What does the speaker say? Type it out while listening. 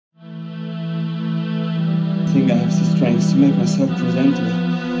strength to make myself presentable.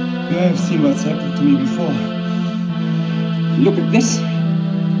 You have seen what's happened to me before. Look at this.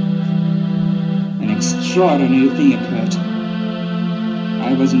 An extraordinary thing occurred.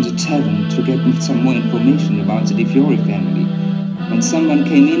 I was in the tavern to get some more information about the Di Fiore family when someone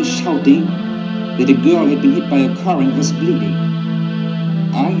came in shouting that a girl had been hit by a car and was bleeding.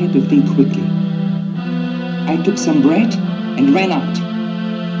 I had to think quickly. I took some bread and ran out.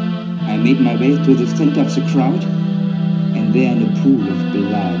 I made my way to the center of the crowd, and there in a pool of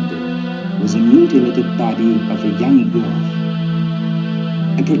blood was a mutilated body of a young girl.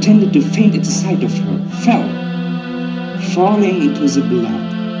 I pretended to faint at the sight of her, fell, falling into the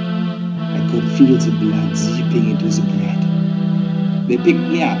blood. I could feel the blood seeping into the bread. They picked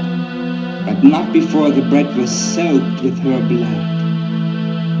me up, but not before the bread was soaked with her blood.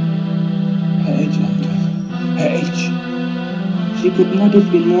 Her age, Doctor. Her age. She could not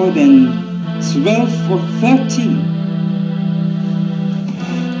have been more than 12 or 13.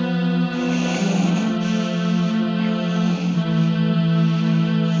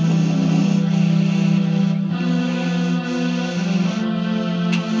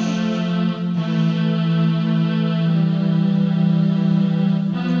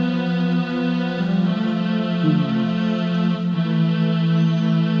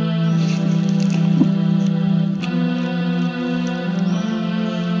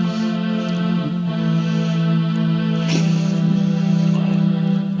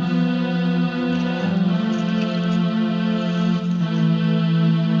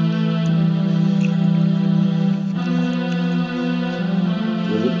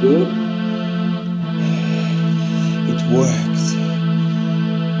 Good? It works.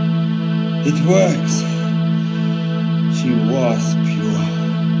 It works. She was